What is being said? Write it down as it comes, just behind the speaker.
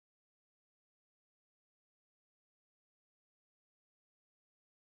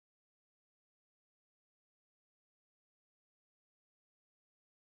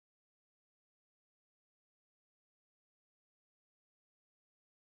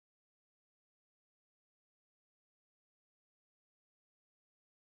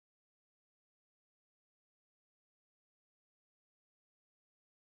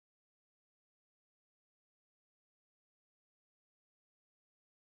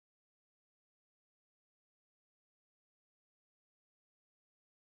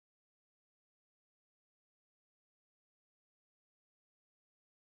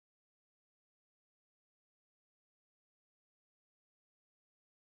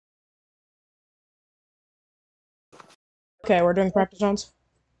Okay, we're doing practice rounds.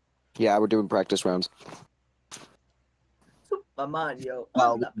 Yeah, we're doing practice rounds. Super Mario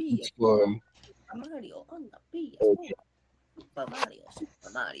on the PS4. Super Mario on the PS4. Super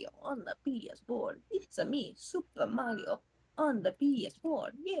Mario on the PS4. It's a me, Super Mario on the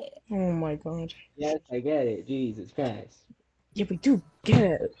PS4. Yeah. Oh my god. Yes, I get it. Jesus Christ. Yeah, we do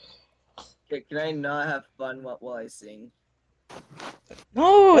get it. Okay, can I not have fun while I sing?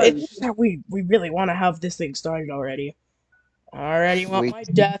 No, Yeah, it's just that we really want to have this thing started already. I already want my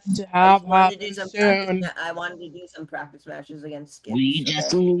death to have happen soon. I wanted to do some practice matches against Skitz. We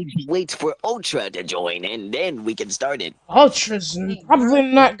just need to wait for Ultra to join, and then we can start it. Ultra's probably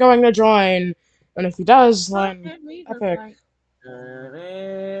not going to join, and if he does, then epic.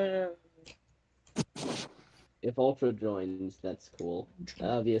 If Ultra joins, that's cool.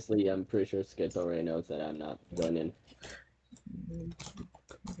 Obviously, I'm pretty sure Skitz already knows that I'm not joining.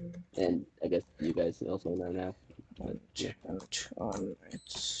 And I guess you guys also know now. The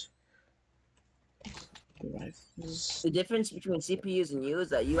difference between CPUs and you is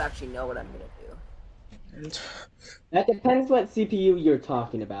that you actually know what I'm gonna do. That depends what CPU you're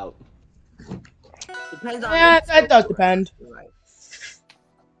talking about. Depends on Yeah, that does depend. Right.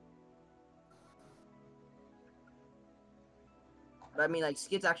 But I mean, like,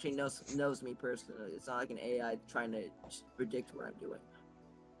 Skitz actually knows me personally. It's not like an AI trying to just predict what I'm doing.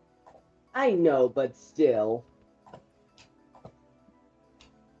 I know, but still.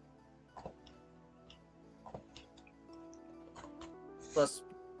 Plus,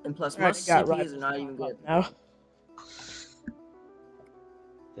 most got CPUs are not even good. Now.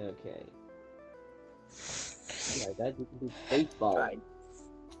 Okay. Yeah, that is baseball. Right.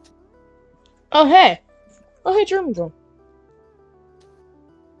 Oh hey, German girl.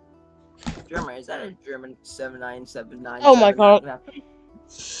 German, is that a German 7979? Oh my god.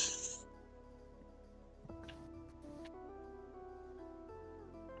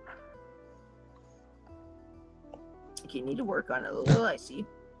 Okay, you need to work on it a little, I see.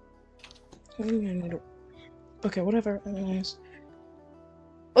 Okay, whatever. Anyways.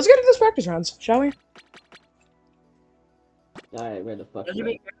 Let's get into this practice rounds, shall we? Alright, where the fuck You have to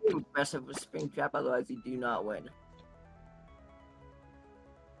be very impressive with Spring Trap, otherwise you do not win.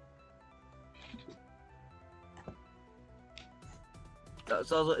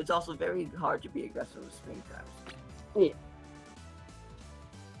 So it's also very hard to be aggressive with Spring Traps.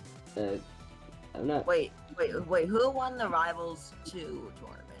 Yeah. I'm not. Wait. Who won the Rivals 2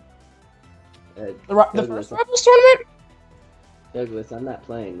 tournament? The first Rebels tournament? Douglas, I'm not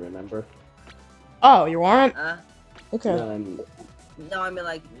playing, remember? Oh, you aren't? Okay. No, I mean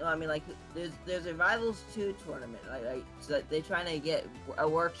like there's a Rivals 2 tournament, like so that they're trying to get a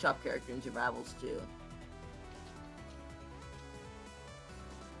workshop character into Rivals 2.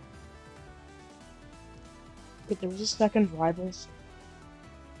 Wait, there was a second Rivals?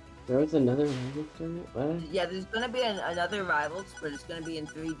 There was another Rivals tournament? What? Yeah, there's gonna be another Rivals, but it's gonna be in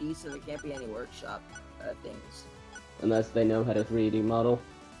 3D, so there can't be any workshop things. Unless they know how to 3D model.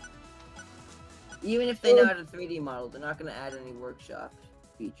 Even if they know how to 3D model, they're not gonna add any workshop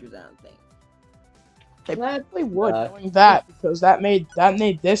features, I don't think. They probably would doing that because that made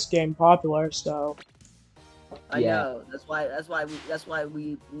this game popular. So I know. That's why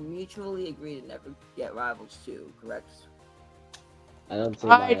we mutually agreed to never get Rivals 2. Correct? I don't see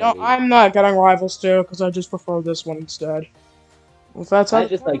I'm not getting Rivals 2 because I just prefer this one instead. If that's how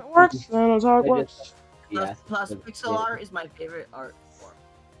it works, then that's how it works. Plus, pixel art is my favorite art form.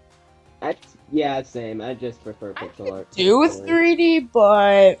 Yeah, same. I just prefer pixel art. Do 3D,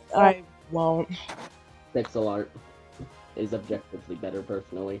 but I won't. Pixel art is objectively better,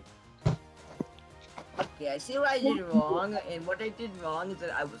 personally. Okay, I see what I did wrong, and what I did wrong is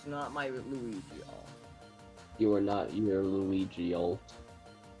that I was not my Luigi. You are not your Luigi.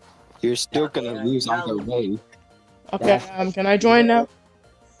 You're still gonna lose either way. Okay, can I join now?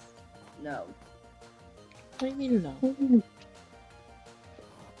 No. What do you mean no?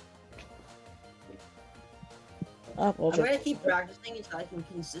 I'm gonna keep practicing until I can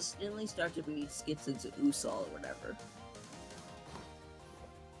consistently start to beat Skitz into Usal or whatever.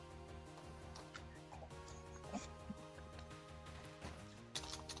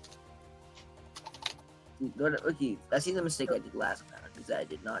 Okay, I see the mistake I did last round, because I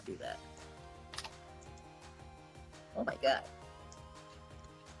did not do that. Oh my god.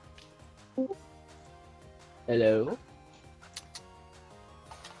 Hello?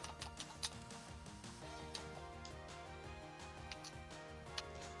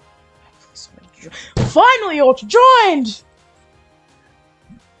 Finally, Ultra joined!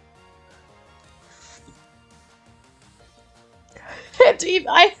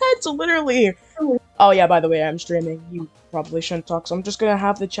 I had to literally Oh yeah, by the way, I'm streaming. You probably shouldn't talk, so I'm just gonna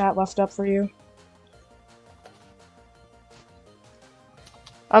have the chat left up for you.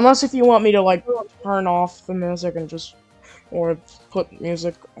 Unless if you want me to, like, turn off the music and just... Or put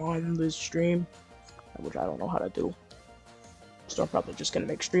music on the stream. Which I don't know how to do. So I'm probably just gonna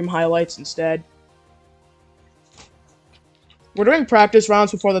make stream highlights instead. We're doing practice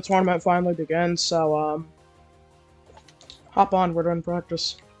rounds before the tournament finally begins, so, hop on, we're doing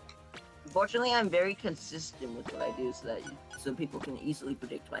practice. Unfortunately, I'm very consistent with what I do so people can easily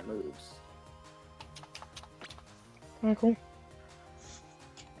predict my moves. Okay, cool.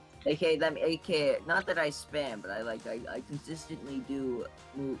 AK, not that I spam, but I consistently do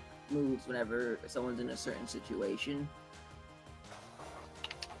moves whenever someone's in a certain situation.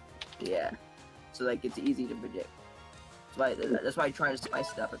 Yeah. So, like, it's easy to predict. That's why I try to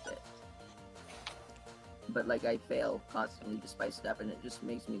spice it up a bit. But, like, I fail constantly to spice it up, and it just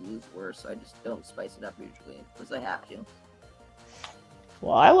makes me lose worse, so I just don't spice it up usually, because I have to.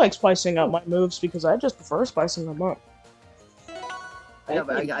 Well, I like spicing up my moves because I just prefer spicing them up. I know,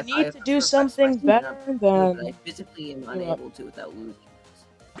 but I need to do something better than... I physically am unable to without losing.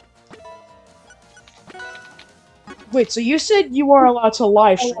 Wait, so you said you are allowed to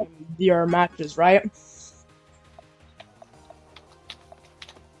live stream your matches, right?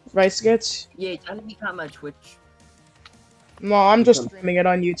 Right, Skitz? Yeah, time to become a Twitch. No, I'm just streaming it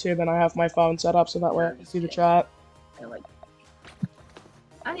on YouTube and I have my phone set up so that way I can see the chat. I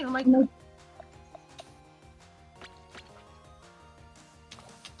don't even like that.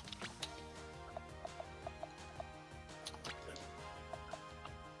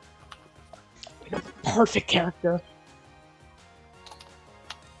 Perfect character.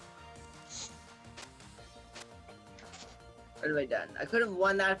 What have I done? I could have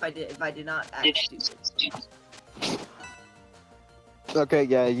won that if I did not act stupid. Okay,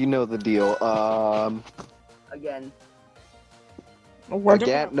 yeah, you know the deal. Again.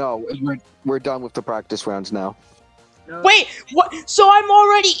 Again? No, we're done with the practice rounds now. No. Wait, what? So I'm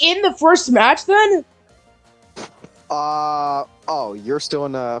already in the first match then? Oh, you're still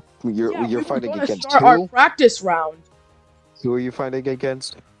in you're fighting against start two? our practice round. Who are you fighting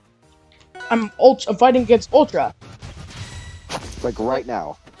against? I'm fighting against Ultra. Like right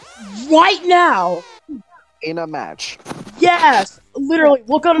now. Right now! In a match. Yes! Literally,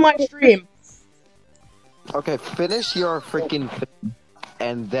 look on my stream. Okay, finish your freaking thing,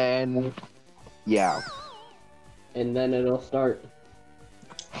 and then yeah. And then it'll start.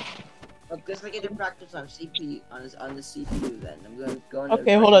 I guess we get to practice on CPU on the CPU then. I'm going.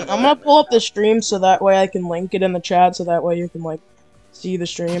 Okay, hold on. I'm gonna pull up the stream so that way I can link it in the chat so that way you can, like, see the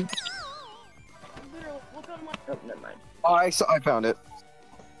stream. Oh, never mind. Oh, I found it.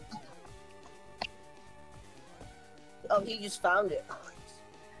 Oh, he just found it.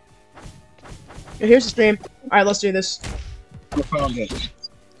 Here's the stream. Alright, let's do this. I found it.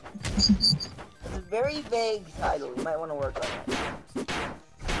 It's a very vague title. You might want to work on it.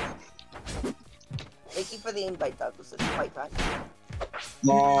 Thank you for the invite, Douglas. It's quite fun.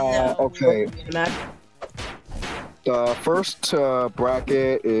 Okay. The first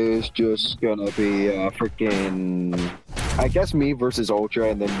bracket is just gonna be freaking, I guess, me versus Ultra,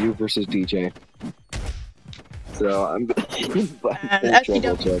 and then you versus DJ. So I'm. And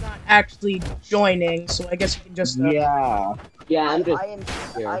SPW is not actually joining, so I guess you can just. Yeah. Yeah, I'm just.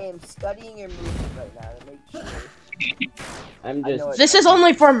 I am studying your moves right now to make sure. I'm just. This is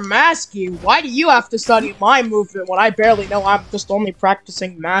only for Masky. Why do you have to study my movement when I barely know? I'm just only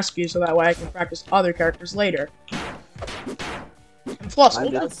practicing Masky so that way I can practice other characters later. And plus,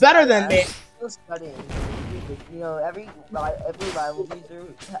 Ultra's better than me. Still studying. You know, every rival user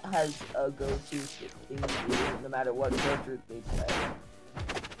has a go-to thing to do, no matter what character they play.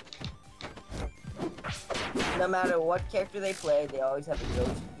 No matter what character they play, they always have a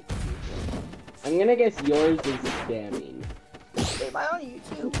go-to thing. I'm gonna guess yours is spamming. Wait, am I on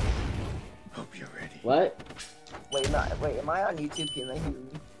YouTube? Hope you're ready. What? Wait, am I on YouTube? Can they hear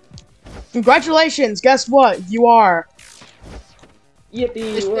me? Congratulations! Guess what? You are.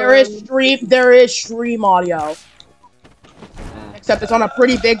 Yippee! There is stream audio. Except it's on a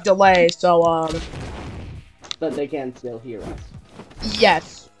pretty big delay, so But they can still hear us.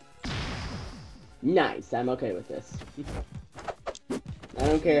 yes. Nice. I'm okay with this. I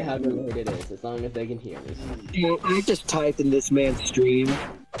don't care how delayed it is, as long as they can hear me. I just typed in this man's stream.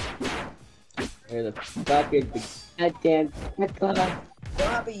 Where the fuck is the goddamn? I don't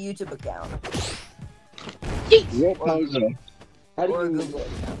have a YouTube account. How do Or a you? Google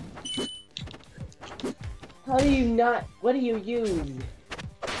account. How do you not? What do you use?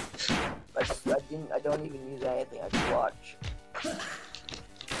 I don't even use anything. I just watch.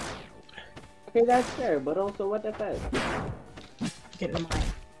 Okay, that's fair, but also what the fuck? Get in my...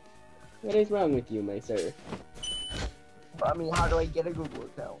 What is wrong with you, my sir? I mean, how do I get a Google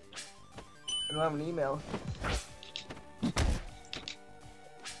account? I don't have an email.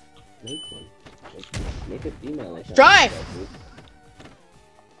 Make one. Make a female account. Try!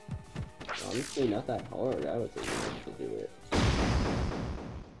 Honestly, not that hard. I would say you should do it.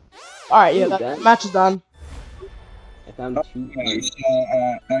 Alright, yeah, Ooh, that done. match is done. I found two.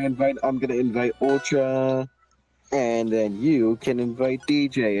 I'm gonna invite Ultra, and then you can invite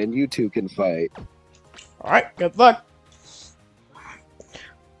DJ, and you two can fight. Alright, good luck.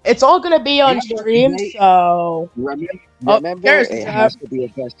 It's all gonna be on stream, so... Remember, there's it the has to be a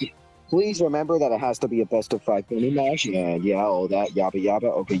best. Please remember that it has to be a best of 5 penny match, and yeah, all that yabba yabba.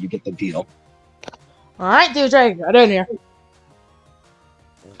 Okay, you get the deal. Alright, DJ, get in here.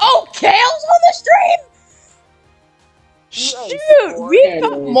 Oh, Kale's on the stream! Shoot, we've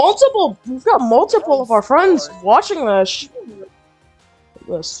got multiple of our friends watching this.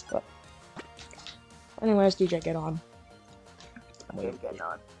 But anyways, DJ, get on. I'm getting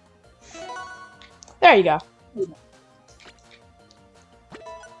on. There you go. Know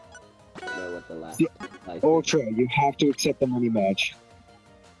what the last Yeah. Ultra, you have to accept the money match.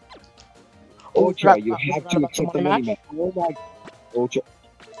 Ultra, you have to accept the money match. Oh my, Ultra.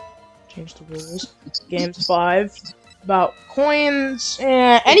 Change the rules. Games 5. About coins.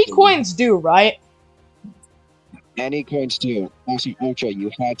 Any coins do, right? Any coins too. Also, Ultra,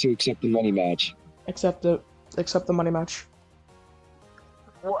 you had to accept the money match. Accept the money match.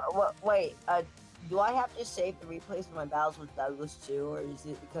 Wait, do I have to save the replays of my battles with Douglas too, or is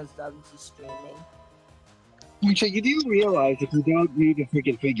it because Douglas is streaming? Ultra, you do realize if you don't read the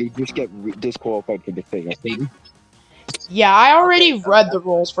freaking figure, you just get disqualified for the thing, I think. Yeah, I already read the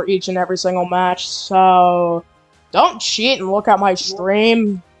rules for each and every single match, so don't cheat and look at my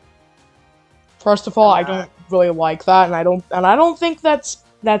stream. First of all, I don't really like that, and I don't think that's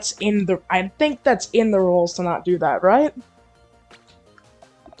in the rules to not do that, right?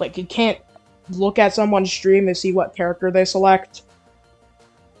 Like, you can't look at someone's stream and see what character they select.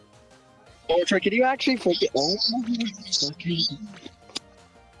 Ultra, can you actually forget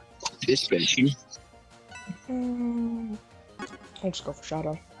this special? I'll just go for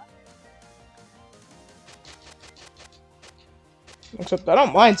Shadow. Except I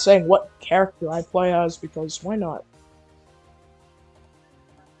don't mind saying what character I play as, because why not?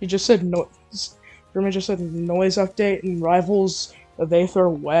 You just said no. Jeremy just said noise update in Rivals of Aether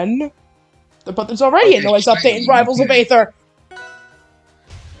when? But there's already a noise update in Rivals of Aether!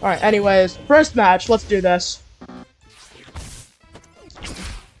 Alright, anyways, first match, let's do this.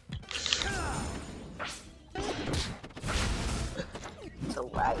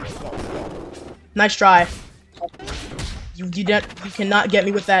 Nice try. You cannot get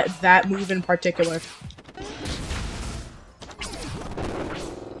me with that move in particular.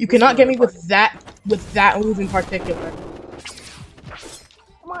 You cannot get me with that move in particular.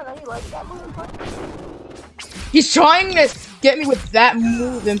 Come on, I like that move. He's trying to get me with that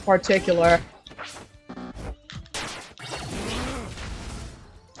move in particular.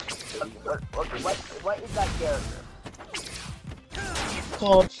 What is that character?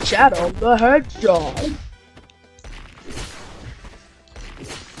 Called Shadow the Hedgehog.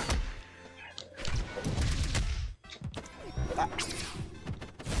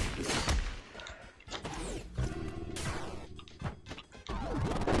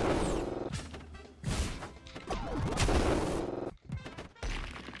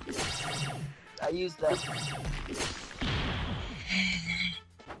 I used that.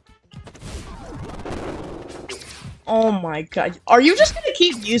 Oh my god. Are you just gonna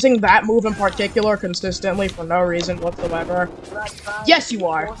keep using that move in particular consistently for no reason whatsoever? Yes, you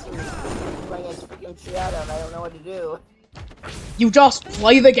are. Playing as freaking Shadow and I don't know what to do. You just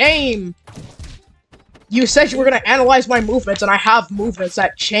play the game! You said you were gonna analyze my movements, and I have movements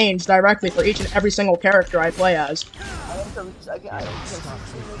that change directly for each and every single character I play as. I am completely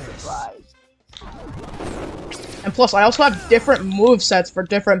surprised. And plus, I also have different movesets for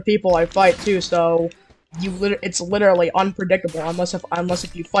different people I fight too, so it's literally unpredictable unless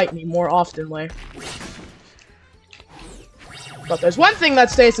if you fight me more oftenly. But there's one thing that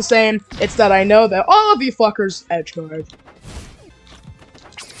stays the same, it's that I know that all of you fuckers edgeguard.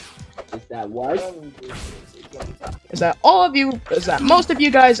 Is that what? Is that most of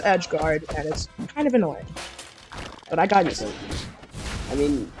you guys edgeguard, and it's kind of annoying. But I got you. I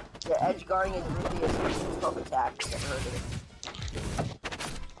mean, yeah, edge guarding is really a scope attack. I've heard of it.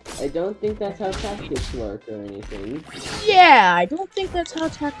 I don't think that's how tactics work or anything. Yeah, I don't think that's how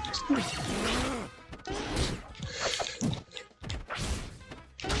tactics work.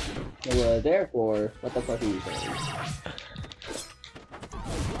 So, therefore, what the fuck are you saying?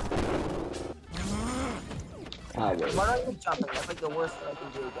 Ah, wait. Why don't you jumping? That's like the worst thing I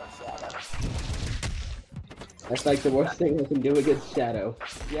can do against Shadow. That's like the worst thing I can do against Shadow.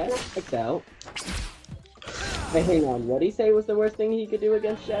 Yeah, checks out. Hey, hang on. What did he say was the worst thing he could do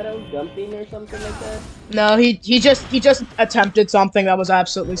against Shadow? Jumping or something like that? No, he just attempted something that was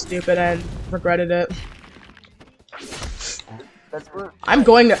absolutely stupid and regretted it. That's where I'm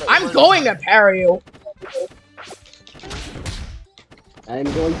going to parry you. I'm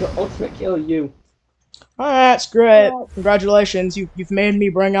going to ultra kill you. Alright, screw it. Congratulations, you've made me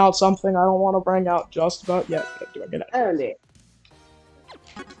bring out something I don't want to bring out just about yet. Earned it.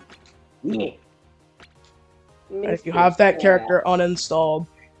 And if you have that character uninstalled,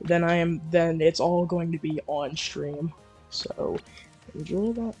 then it's all going to be on stream. So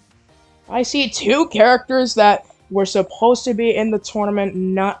enjoy that. I see 2 characters that were supposed to be in the tournament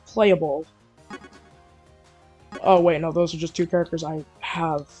not playable. Oh wait, no, those are just 2 characters I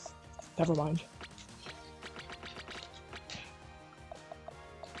have. Never mind.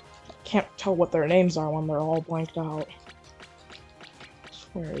 Can't tell what their names are when they're all blanked out.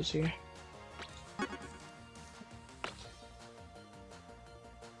 Where is he?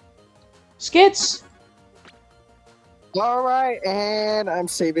 Skitz! Alright, and I'm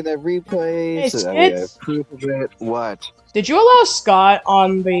saving that replay. Hey, so that we Skitz? have proof of it. What? Did you allow Scott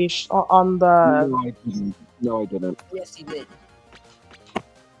on the No, I didn't. yes, he did.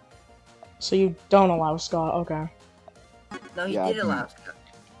 So you don't allow Scott, okay. No, he Yeah, did I allow Scott.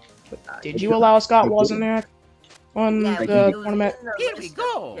 Did you allow Scott Wozniak on Yeah, the tournament? Here we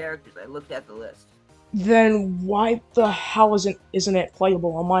go. Characters. I looked at the list. Then why the hell isn't it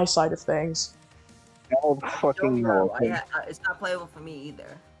playable on my side of things? Oh, fucking no. It's not playable for me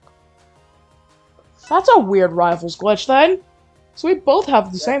either. That's a weird Rivals glitch then. So we both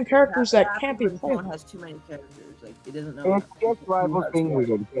have the same characters that can't be Someone playable. has too many characters. Like it doesn't know. It's just Rivals being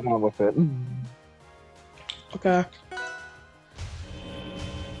weird. Get on with it. Okay.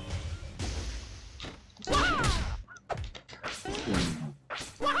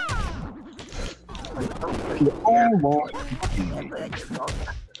 Oh, Lord.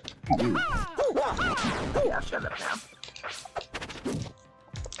 Yeah, shut up now.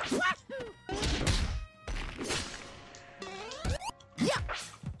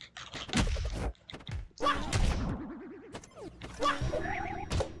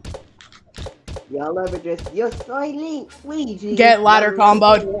 Y'all ever just, you're slightly Ouija. Get ladder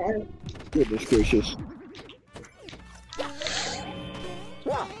comboed. Goodness gracious.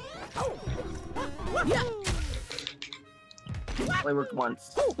 Only worked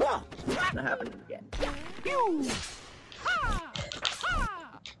once. Not happening again.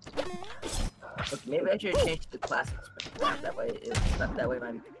 Look, maybe I should change the classic spec. That way, that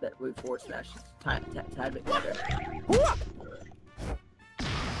way forward smash is tad bit better.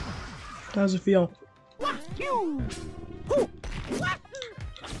 How does it feel?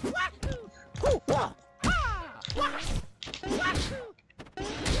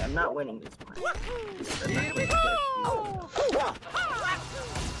 Yeah, I'm not winning this one. Here we go!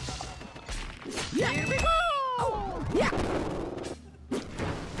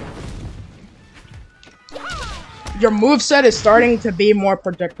 Your moveset is starting to be more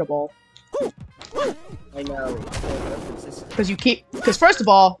predictable. I know. Because first of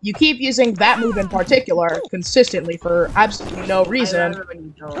all, you keep using that move in particular consistently for absolutely no reason. I love it when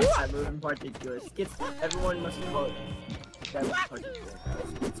you don't. That move in particular. Skitz, everyone must call it that move in particular.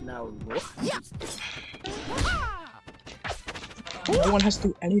 It's now No one has to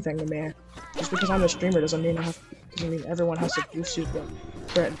do anything to me. Just because I'm a streamer doesn't mean everyone has to do super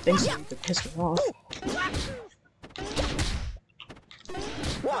certain things to piss me off.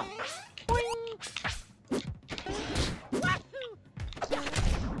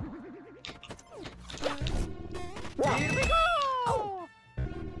 Here we go!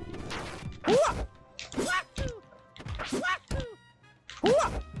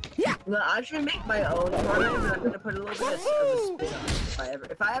 No, I should make my own tournament, but I'm gonna put a little bit of a spin on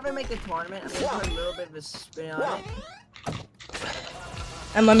it. If I ever make a tournament, I'm gonna put a little bit of a spin on it.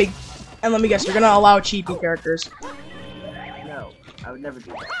 And let me guess, you're gonna allow cheapy characters. No, I would never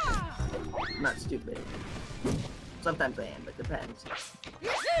do that. I'm not stupid. Sometimes I am, but depends.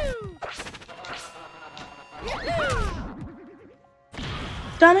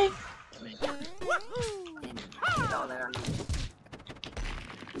 Dummy. Get all that on me.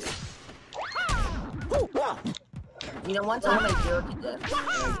 You know, one time I zeroed to death.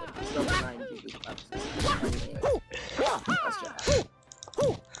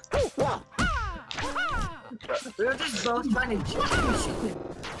 We were just both trying to jump.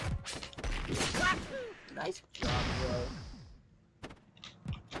 Nice job, bro.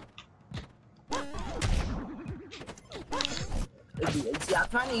 See, I'm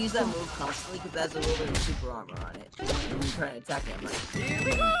trying to use that move constantly because that's a little bit of super armor on it. And you're trying to attack it, I'm like, so that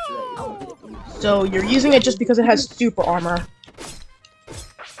you don't hit me. So you're using it just because it has super armor.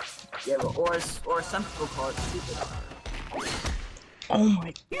 Yeah, but, or some people call it stupid armor. Oh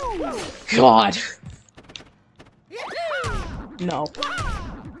my god. No.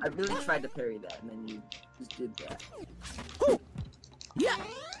 I really tried to parry that, and then you just did that.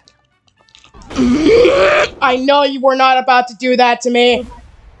 I know you were not about to do that to me.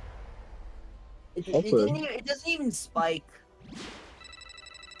 It doesn't even spike.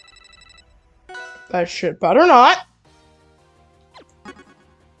 That shit better not.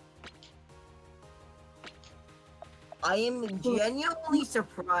 I am genuinely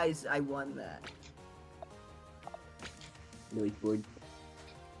surprised I won that. Really good.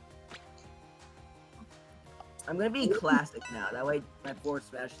 I'm gonna be classic now. That way, my forward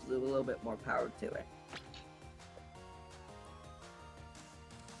smash is a little bit more power to it.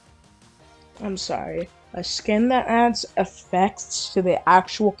 I'm sorry. A skin that adds effects to the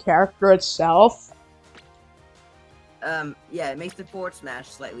actual character itself? Yeah, it makes the forward smash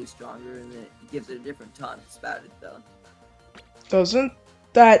slightly stronger, and it gives it a different taunt about it, though. Doesn't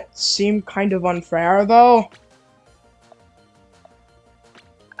that seem kind of unfair, though?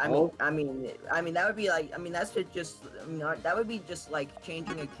 I mean, that would be like, that's just, that would be just like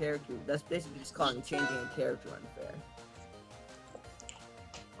changing a character. That's basically just calling changing a character unfair.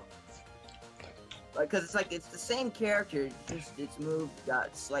 Like, cause it's like, it's the same character, just its move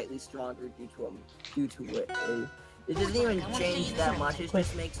got slightly stronger due to it. It doesn't even change that much, it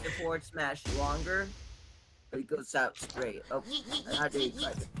just makes the forward smash longer, but it goes out straight. Oh, how dare you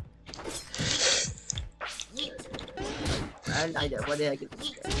try to... What did I get this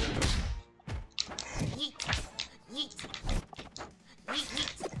guy?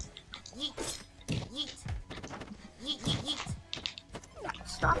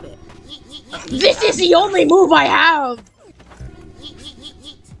 Stop it. This is the only move I have!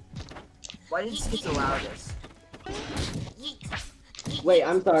 Why did Skitz allow this? Wait,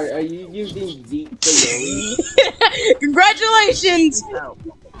 I'm sorry, are you using Zeet for Yoli? Congratulations! No.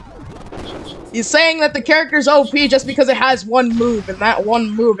 He's saying that the character's OP just because it has one move, and that one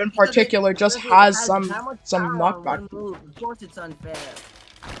move in particular just has some knockback. Of course it's unfair.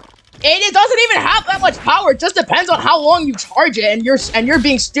 It doesn't even have that much power. It just depends on how long you charge it, and you're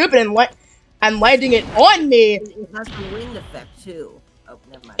being stupid and landing it on me. It has the wind effect too. Oh,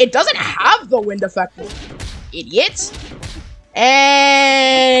 never mind. It doesn't have the wind effect, idiots.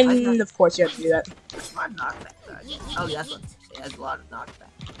 And of course you have to do that. That's not knockback. Oh, yeah, that's what it has a lot of knockback.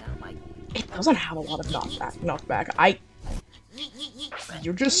 It doesn't have a lot of knockback.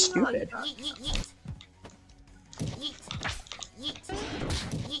 You're just stupid.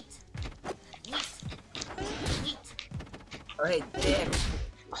 Alright, there.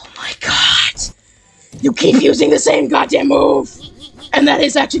 Oh my god! You keep using the same goddamn move! And that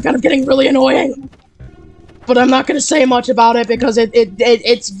is actually kind of getting really annoying! But I'm not gonna say much about it because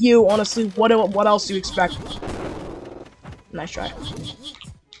it's you, honestly. What else do you expect? Nice try.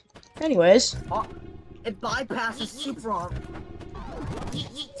 Anyways. Oh, it bypasses super armor. What do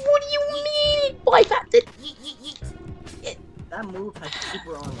you mean it bypassed it? That move has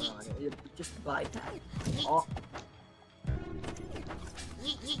super armor on it. It just bypassed. Oh.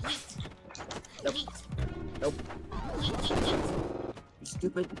 Nope. Nope. You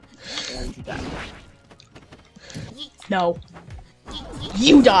stupid. And you die. No.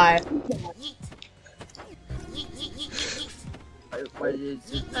 You die. What is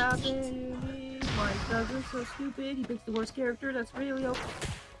this happening? My cousin's so stupid. He picks the worst character. That's really OP.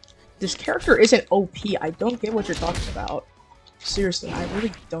 This character isn't OP. I don't get what you're talking about. Seriously, I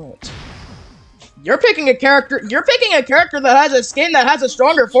really don't. You're picking a character that has a skin that has a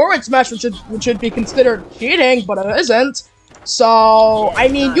stronger forward smash, which should be considered cheating, but it isn't. So, yeah, I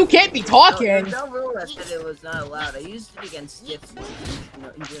mean, you can't be talking. No, there's no rule that said it was not allowed. I used it against Skitz.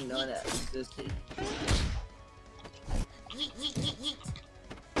 You didn't know that existed.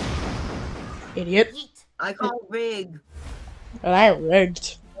 Idiot. I call rig. And I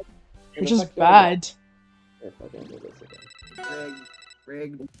rigged. Which is bad.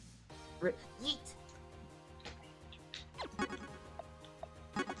 Rig.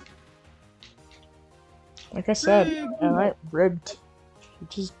 Like I said, and I rigged.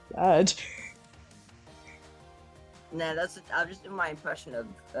 Which is bad. Nah, I'm just in my impression of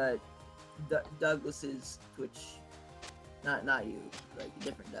Douglas's Twitch. Not you, like a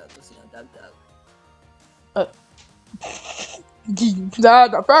different Douglas, Doug.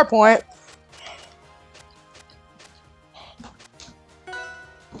 That, a fair point.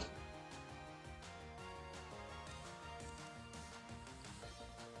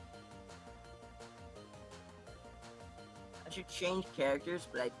 characters,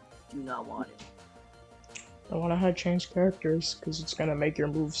 but I do not want it. I want to change characters because it's gonna make your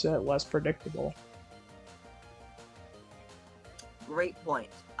moveset less predictable. Great point.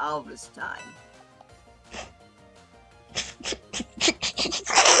 Alvis time.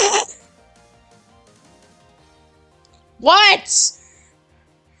 What?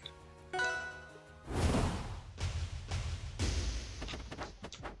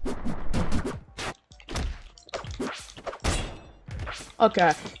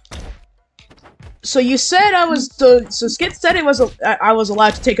 Okay. So you said I was so Skitz said it was I was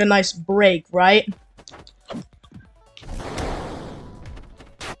allowed to take a nice break, right?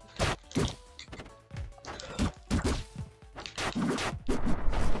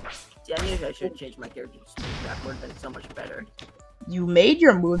 See, I knew I should change my character to speed trap. Would have been so much better. You made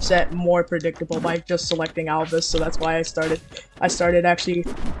your moveset more predictable by just selecting Alvis, so that's why I started actually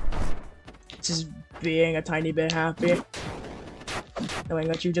just being a tiny bit happy. Knowing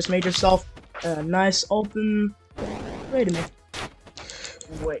that you just made yourself a nice open... Wait a minute.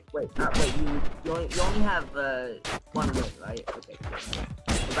 Wait, you only have one win, right? Okay,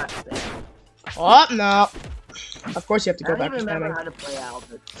 go back to that. Oh, no. Of course you have to go I back don't to even remember spamming. how to play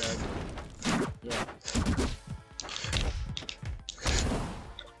Albert, so... Yeah.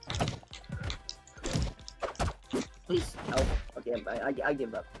 Please, help. Okay, I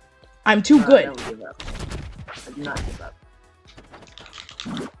give up. I'm too I good. don't give up. I do not give up.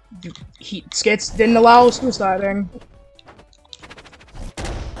 Skitz didn't allow suiciding.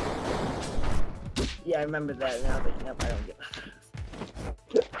 Yeah, I remember that now, but nope, I don't give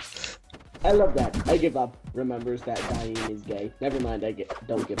up. I love that. I give up. Remembers that dying is gay. Never mind,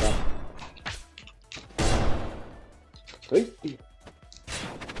 don't give up.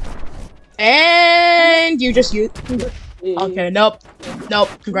 And you just use. Okay, nope.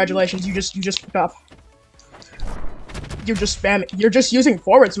 Congratulations, you just pick up. You're just spamming. You're just using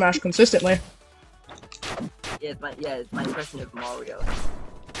forward smash consistently. Yeah, it's my impression of Mario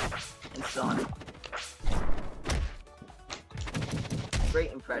and Sonic.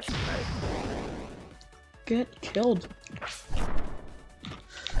 Great impression, right? Get killed.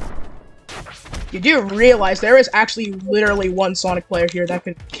 You do realize there is actually literally one Sonic player here that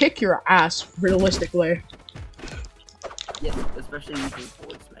can kick your ass realistically. Yes, especially using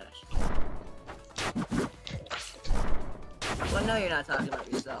forward smash. Well, no, you're not talking about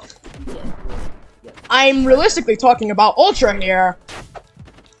yourself. You can't do it. Yes. I'm realistically talking about Ultra here,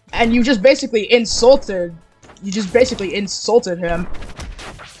 and you just basically insulted. You just basically insulted him.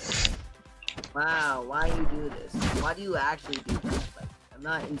 Wow, why do you do this? Why do you actually do this? Like, I'm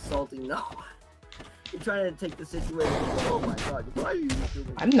not insulting no one. You're trying to take the situation. Oh my god, why are you doing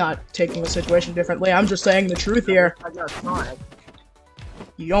this? I'm not taking the situation differently. I'm just saying the truth here. I got Sonic.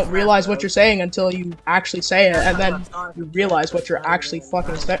 You don't realize what you're saying until you actually say it, and then you realize what you're actually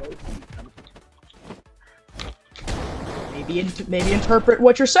fucking saying. Maybe interpret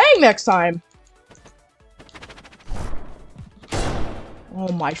what you're saying next time.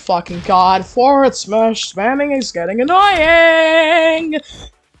 Oh my fucking god, forward smash spamming is getting annoying!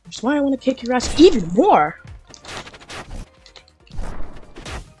 That's why I want to kick your ass even more!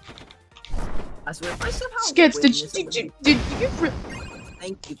 I swear, if I somehow Skitz, win did this, you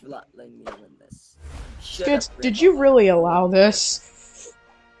thank you for letting me win this. Skitz, did you really allow this?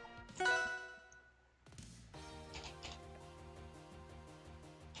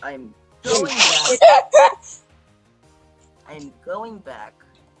 I'm going back. I'm going back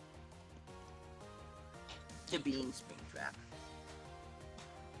to being Springtrap.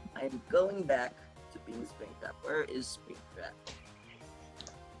 I'm going back to being Springtrap. Where is Springtrap?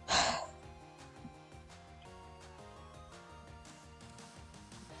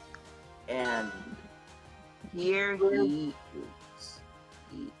 And here he is.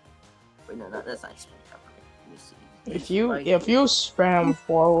 Wait, no, that's not Springtrap. Let me see. If you spam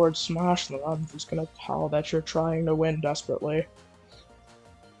forward smash, then I'm just gonna tell that you're trying to win desperately.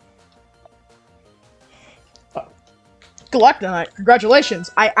 Galactonite,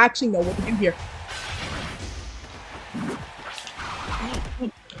 congratulations! I actually know what to do here.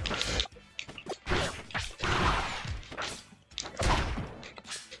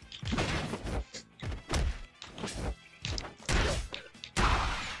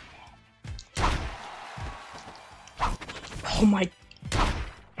 Oh my...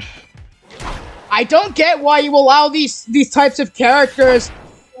 I don't get why you allow these types of characters.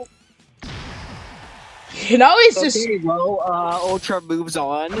 You know, he's just... Okay, well, Ultra moves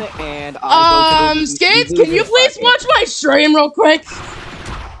on, and Skitz, can you please watch my stream real quick?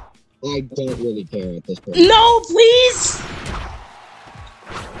 I don't really care at this point. No, please!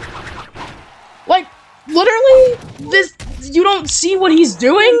 Like, literally, this... You don't see what he's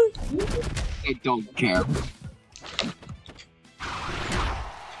doing? I don't care. Oh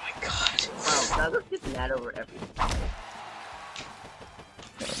my god. Wow, Douglas gets mad over everything.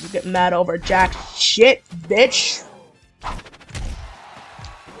 You get mad over jack shit, bitch.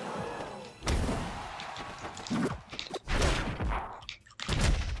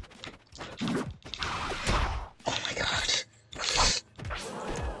 Oh my god.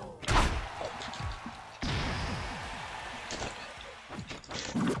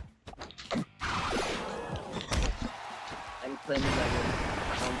 I'm claiming that no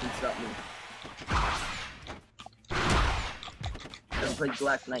one can stop me. I've played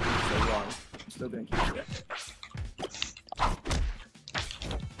Black Knight for so long. I'm still gonna keep it.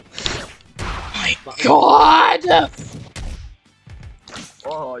 My god!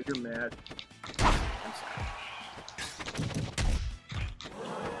 Oh, you're mad. I'm sorry.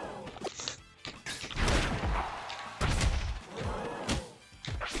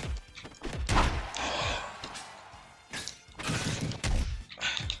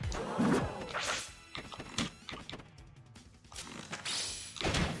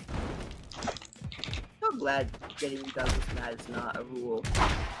 I'm glad getting Douglas mad is not a rule.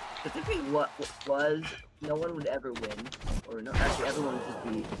 Because if it was, no one would ever win. Or no, actually, everyone would just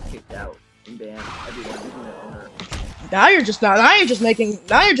be kicked out and banned. Everyone, even the owner. Now you're just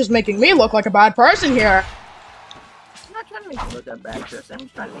making me look like a bad person here. I'm not trying to make you look like a bad person. I'm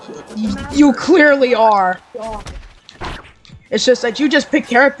just trying to make you look like a mad You person. clearly are. It's just that you just pick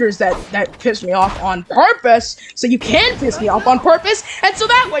characters that piss me off on purpose, so you can piss me off on purpose, and so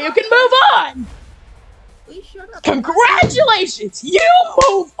that way you can move on. Please shut up. Congratulations, you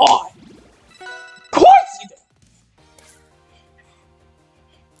move on. Of course you did.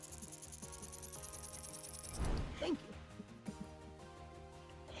 Thank you.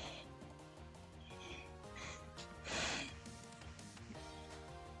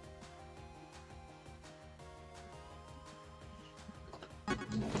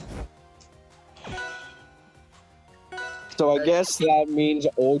 So I guess that means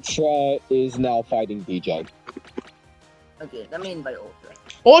Ultra is now fighting DJ. Okay, that mean by Ultra.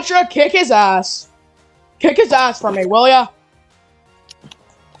 Ultra, kick his ass. Kick his ass for me, will ya?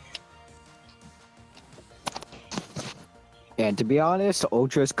 And to be honest,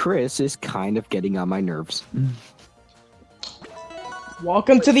 Ultra's Chris is kind of getting on my nerves.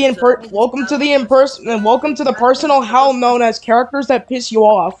 Welcome to the personal hell known as characters that piss you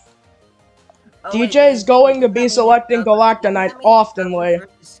off. Oh, DJ is going to be selecting Galactonite oftenly.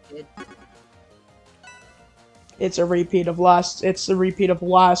 It's a repeat of last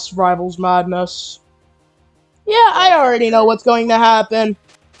Rivals Madness. Yeah, I already know what's going to happen.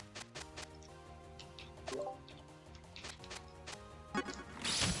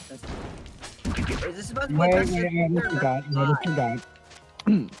 Is this supposed to be Wait, versus I almost forgot.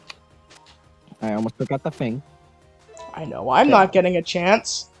 I almost forgot the thing. I know, I'm not getting a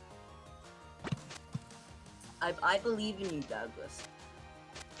chance. I believe in you, Douglas.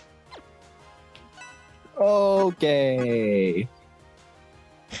 Okay.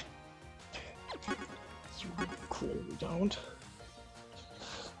 You clearly don't.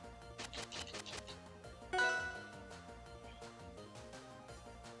 Let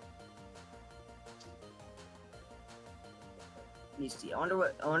me see. I wonder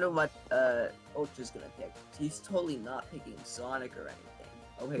what Ultra's gonna pick. He's totally not picking Sonic or anything.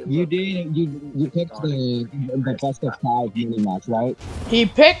 Okay, You look. did. You picked the best of 5 mini match, right? He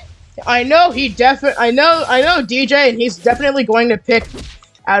picked. I know DJ, and he's definitely going to pick.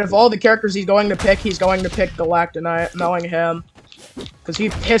 Out of all the characters he's going to pick Galactonite, knowing him, because he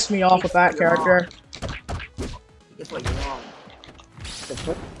pissed me off with that character. Guess what? You're wrong.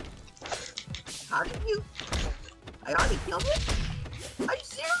 How did you? I already killed him. I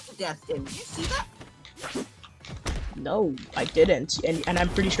zeroed to death him. Did you see that? No, I didn't, and I'm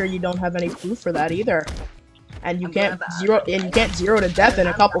pretty sure you don't have any proof for that either. And you can't zero to death in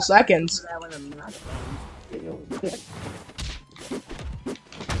a couple seconds.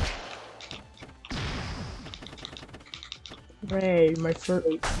 Ray, my first.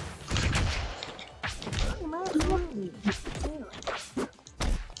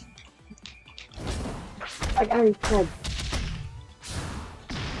 I got him dead.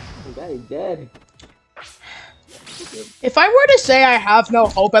 I got him dead. If I were to say I have no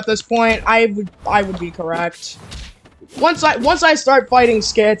hope at this point, I would be correct. Once I start fighting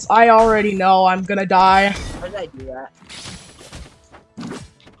Skitz, I already know I'm gonna die. How did I do that?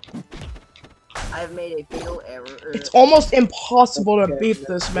 I have made a fatal error. It's almost impossible to beat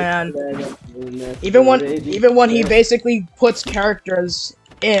this man. Even when he basically puts characters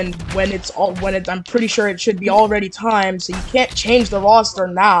in when I'm pretty sure it should be already timed, so you can't change the roster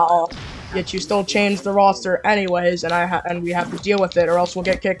now. Yet you still change the roster anyways, and we have to deal with it, or else we'll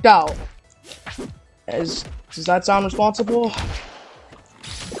get kicked out. Does that sound responsible?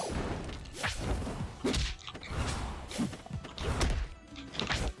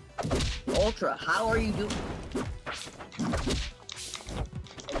 Ultra, how are you doing?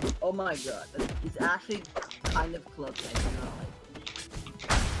 Oh my god, it's actually kind of close. I do not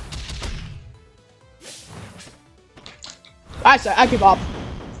like it. I give up.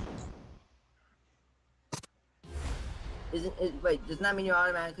 Wait, doesn't that mean you're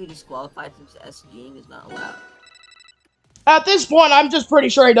automatically disqualified since SGing is not allowed? At this point, I'm just pretty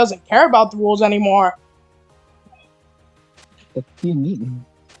sure he doesn't care about the rules anymore. What do you mean?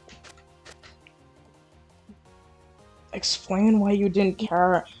 Explain why you didn't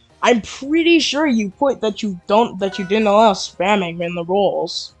care. I'm pretty sure you put that you didn't allow spamming in the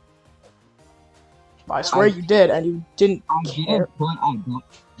rules. I swear you did, and you didn't care.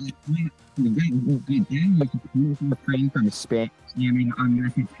 Refrain from spamming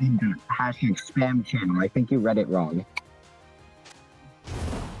unless it's in the hashtag spam channel. I think you read it wrong.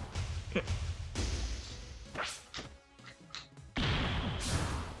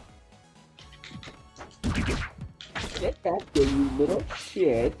 Get back there, you little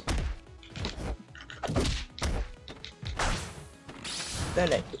shit.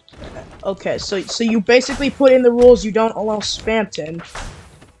 Okay, so you basically put in the rules you don't allow spamton.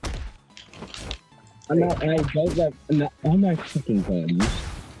 I'm not fucking buddies.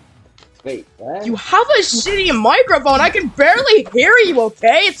 Wait, what? You have a shitty microphone. I can barely hear you.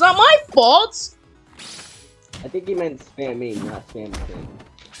 Okay, it's not my fault. I think he meant spamming, not spamton.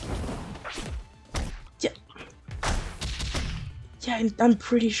 Yeah, I'm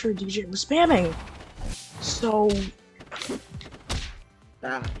pretty sure DJ was spamming. So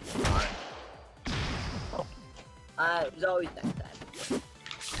That's fine. It was always that time.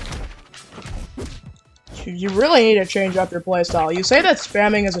 you really need to change up your playstyle. You say that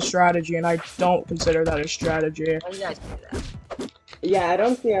spamming is a strategy, and I don't consider that a strategy. Why do you guys do that? Yeah, I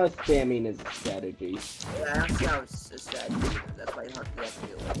don't see how spamming is a strategy. Yeah, I don't see how it's a strategy. That's why you have to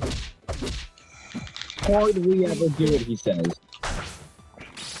do it. Hardly ever do it, he says.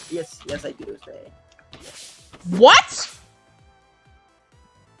 Yes, I do say. What?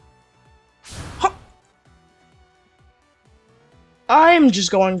 Huh. I'm just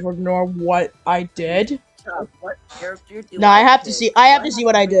going to ignore what I did. What character do No, I have to see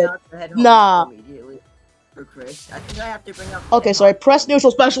what I did. Nah. For Chris, I think I have to bring up. Okay, so I press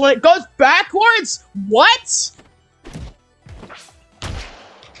neutral special and it goes backwards? What?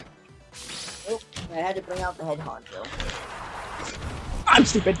 Oh, I had to bring out the head honcho. I'm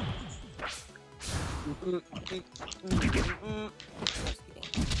stupid.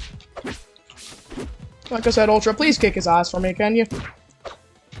 Like I said, Ultra, please kick his ass for me, can you?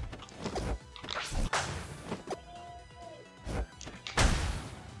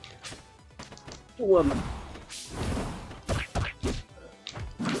 Woman.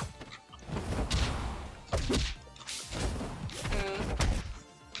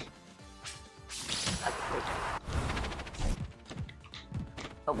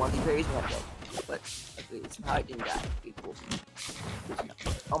 Oh, one of the berries have dead, but it's probably didn't die. Be cool.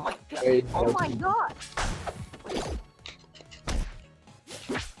 Oh my god! Oh my god!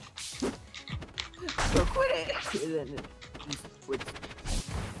 So quit it! And then just quit.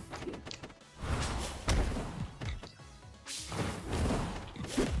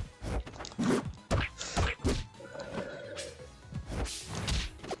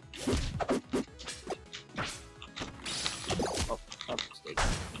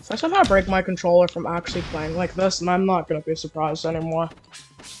 If I somehow break my controller from actually playing like this, then I'm not gonna be surprised anymore.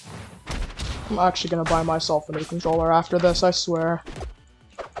 I'm actually gonna buy myself a new controller after this, I swear.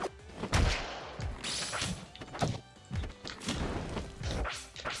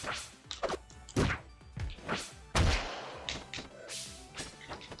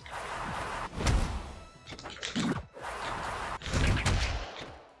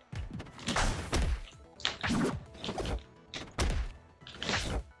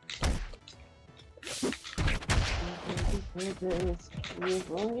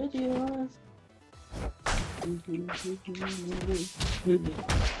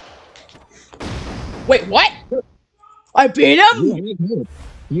 Wait, what? I beat him?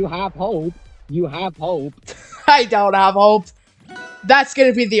 You have hope. You have hope. I don't have hope. That's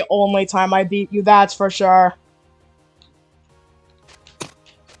gonna be the only time I beat you, that's for sure.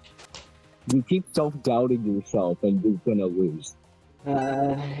 You keep self-doubting yourself and you're gonna lose.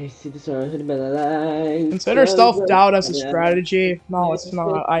 I see the sword in my life. Consider self-doubt as a strategy. No, it's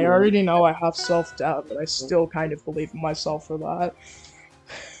not. I already know I have self-doubt, but I still kind of believe in myself for that.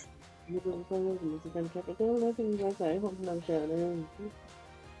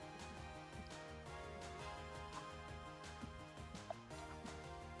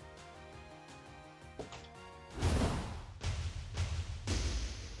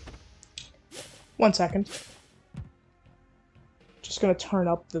 1 second. Just gonna turn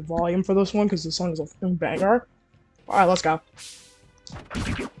up the volume for this one because the song is a fucking banger. Alright, let's go.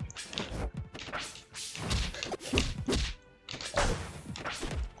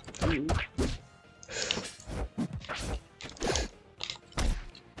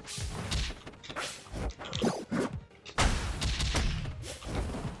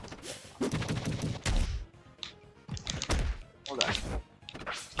 Hold on.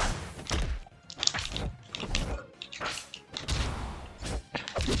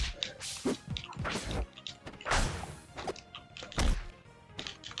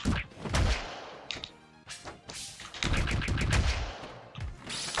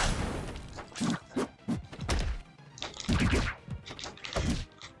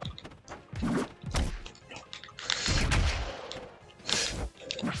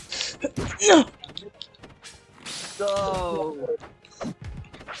 No! Go!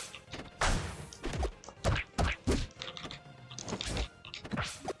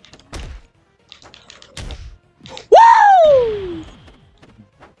 Woo!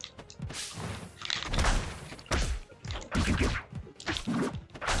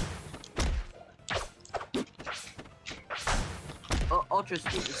 Oh, Ultra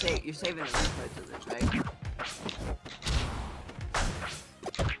Skitz, you're saving the replays of this, right?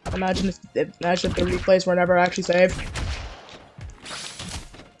 Imagine if the replays were never actually saved.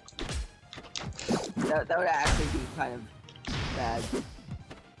 That would actually be kind of bad.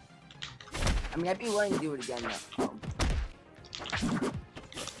 I mean, I'd be willing to do it again though.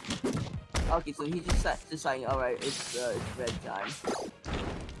 Okay, so he's just deciding. All right, it's red time.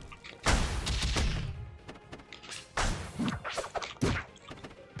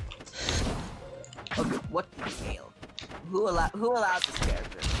 Okay, what the hell? Who allowed this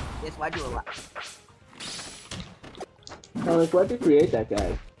character? Yes, why'd you allow? Alex, why'd you create that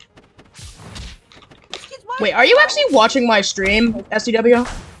guy? Wait, are you actually watching my stream, SDW?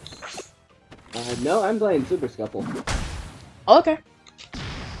 No, I'm playing Super Scuffle. Oh, okay.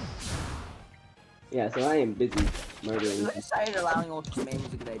 Yeah, so I am busy murdering. Who decided allowing Ultra's main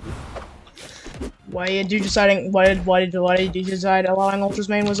was a good idea? Why did you decide allowing Ultra's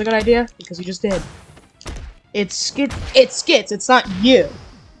main was a good idea? Because you just did. It's Skitz, it's not you.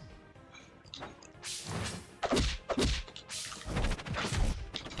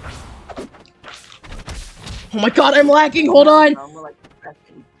 Oh my god, I'm lagging, hold on!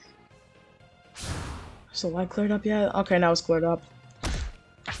 Is the lag cleared up yet? Okay, now it's cleared up.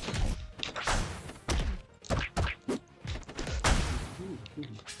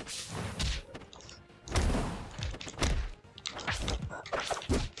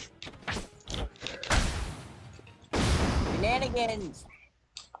 Shenanigans!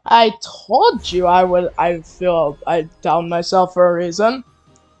 I told you I downed myself for a reason.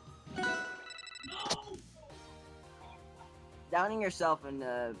 Downing yourself and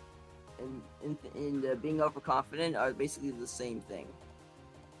being overconfident are basically the same thing.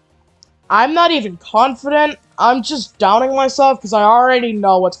 I'm not even confident, I'm just downing myself because I already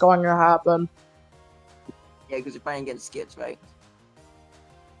know what's going to happen. Yeah, because you're fighting against Skitz, right?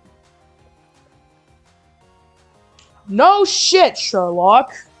 No shit,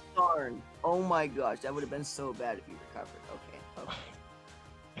 Sherlock! Darn. Oh my gosh, that would have been so bad if you recovered. Okay.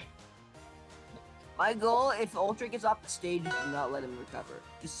 My goal, if Ultra gets off the stage, do not let him recover.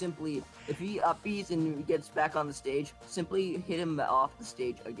 Just simply, if he upbeats and gets back on the stage, simply hit him off the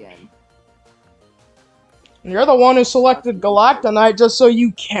stage again. You're the one who selected Galactonite just so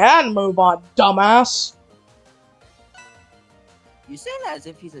you can move on, dumbass. You say that as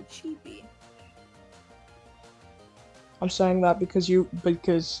if he's a cheapie. I'm saying that because you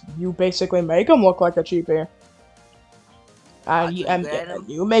basically make him look like a cheapie. And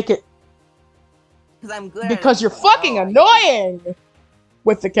you make it Because I'm good because you're fucking annoying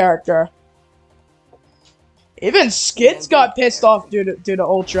with the character. Even Skitz got pissed off due to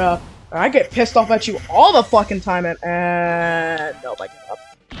Ultra. I get pissed off at you all the fucking time and no, I give up.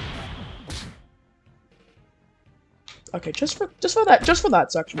 Okay, just for that sexual thing, I'm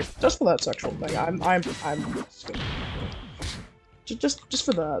just for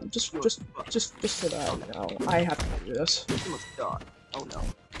that, just for that, you know, I have to do this. You must die. Oh no.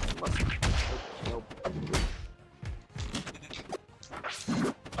 You must. Nope.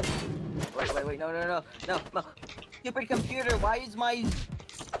 no. Stupid computer, why is my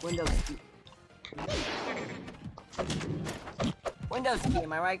Windows Windows key,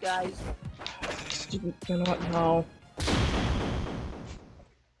 am I right, guys? Stupid cannot know.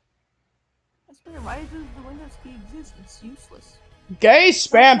 I swear, why does the Windows key exist? It's useless. Gay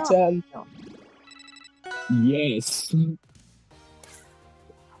Spamton. Yes.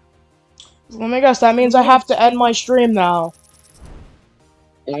 Let me guess, that means I have to end my stream now.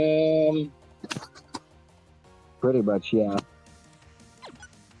 Pretty much, yeah.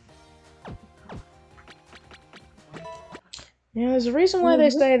 Yeah, there's a reason why they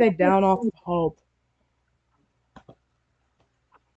say they down off of hope.